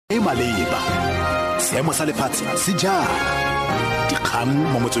maleba seemo sa lefatshe se jang dikgang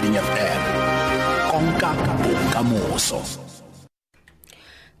mo motsweding FM konka bokamoso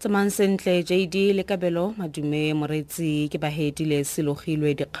Tsamayang sentle JD le Kabelo madume moretsi ke bahedi le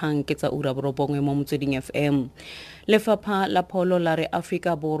selogilwe dikgang ke tsa ura borobongwe mo motsweding FM. Lefapha la pholo la re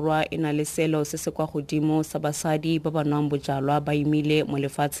Afrika Borwa ena le seelo se se kwa godimo sa basadi ba ba nwang bojalwa ba imile mo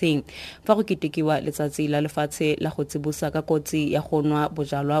lefatsheng fa go ketekiwa letsatsi la lefatshe la go tsibosa ka kotsi ya go nwa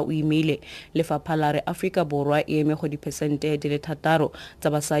bojalwa o imile. Lefapha la re Afrika Borwa e eme go diphesente di le 6 tsa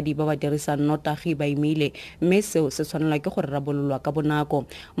basadi ba ba dirisang nnotagi ba imile mme seo se tshwanela ke go rarabololwa ka bonako.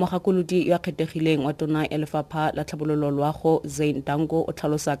 Mogakolodi ya kgethegileng wa tona ya Lefapha la tlhabololo loago Dango o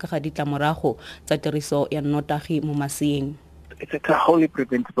tlhalosa ka ga ditlamorago tsa tiriso ya nnotagi mo maseeng. It's a wholly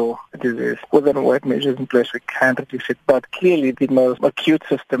preventable disease. With the right measures in place, we can reduce it. But clearly, the most acute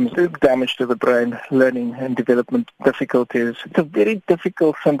symptoms is damage to the brain, learning and development difficulties. It's a very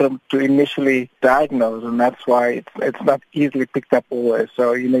difficult syndrome to initially diagnose, and that's why it's not easily picked up always.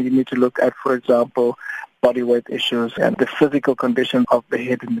 So, you need to look at, for example, body weight issues and the physical condition of the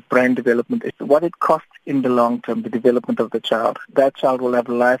head and the brain development, what it costs in the long term, the development of the child. That child will have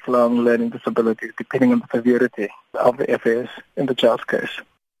lifelong learning disabilities depending on the severity of the FAS in the child's case.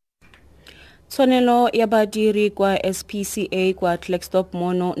 Tshwanelo ya badiri kwa SPCA kwa Klerksdorp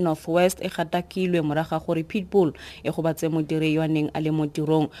mono Northwest e gatakilwe moraga gore Pitbull e go batse modiri yo neng a le mo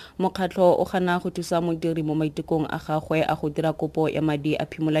tirong. Mokgatlho o gana go thusa modiri mo maitekong a gagwe a go dira kopo ya madi a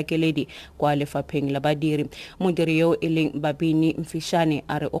phimolakeledi kwa lefapheng la badiri. Modiri yo e leng Babini Mfishane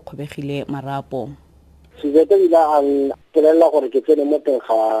a re o kgobegile marapo. Sibete ila ang kelela gore ke tsene mo teng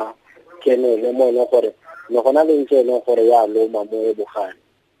ga kenele mo no gore no gona le ntse gore ya lo mo e bogane.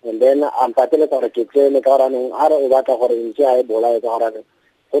 And then I'm patele gore ke tsene ka ranong are o batla gore ntse a e bola e ka ranong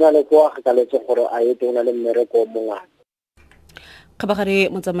gona le kwa ga le gore a e tona le mmereko mo ngwana. Khabagare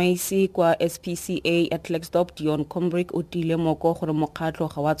motsamaisi kwa SPCA at Klerksdorp Dion Combrick o tile moko gore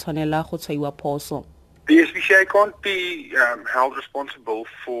mokgatlho ga wa tshwanela go tshwaiwa phoso. The SPCA can't be held responsible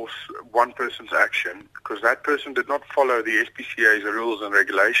for one person's action because that person did not follow the SPCA's rules and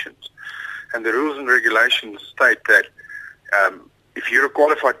regulations. And the rules and regulations state that if you're a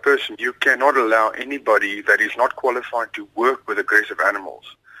qualified person, you cannot allow anybody that is not qualified to work with aggressive animals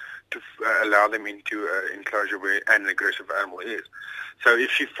to allow them into an enclosure where an aggressive animal is. So if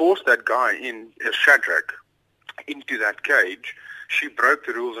she forced that guy in, Shadrach, into that cage, she broke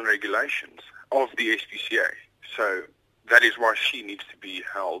the rules and regulations of the SPCA. So that is why she needs to be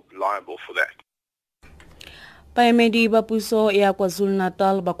held liable for that. Baemedi ba puso ya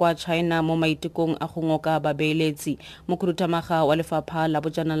KwaZulu-Natal ba kwa China mo maitekong a go ngoka babeeletsi. Mokhuduthamaga wa Lefapha la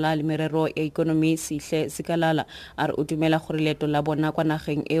Bojanala le Merero ya Ikonomi Sihle Sikalala a re o dumela gore leeto la bona kwa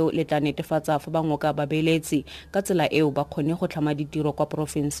nageng eo le tla netefatsa fa ba ngoka babeeletsi ka tsela eo ba kgone go tlhama ditiro kwa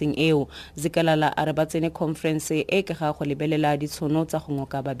porofenseng eo. Sikalala a re ba tsene conference e ke ga go lebelela ditshono tsa go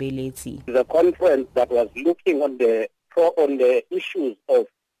ngoka babeeletsi. The conference that was looking on the issues of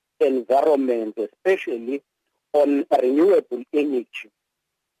environment, especially on renewable energy,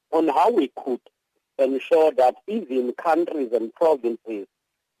 on how we could ensure that even countries and provinces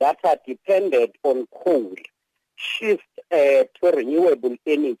that are dependent on coal shift to renewable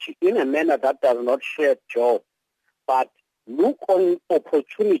energy in a manner that does not share jobs, but look on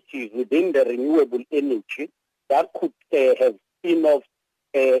opportunities within the renewable energy that could have spin-offs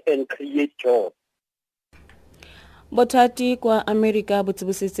and create jobs. Bothati kwa America bo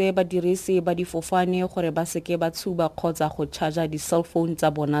tsibositse badirisi ba difofane gore ba seke ba tshuba kgotsa go charger di cell phone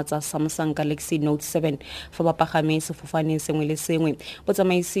tsa bona tsa Samsung Galaxy Note 7 fa ba pagame sefofane sengwe le sengwe.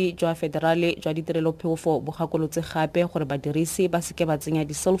 Botsamaisi jwa federale jwa ditirelo phefo bo gakolotse gape gore badirisi ba seke ba tsenya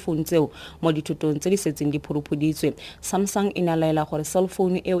di cell phone tseo mo dithutong tse di setseng di phurupuditswe. Samsung ina laela gore cell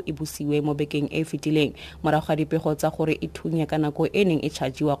phone eo e busiwe mo bekeng e fetileng morago ga dipego tsa gore e thunye ka nako e neng e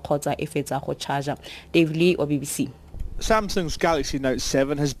chargiwa kgotsa e fetsa go charger. Dave Lee wa BBC. Samsung's Galaxy Note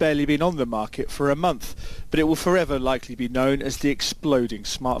 7 has barely been on the market for a month, but it will forever likely be known as the exploding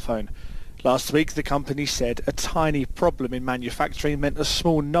smartphone. Last week, the company said a tiny problem in manufacturing meant a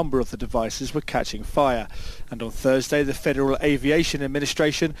small number of the devices were catching fire. And on Thursday, the Federal Aviation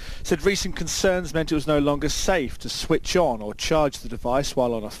Administration said recent concerns meant it was no longer safe to switch on or charge the device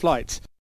while on a flight.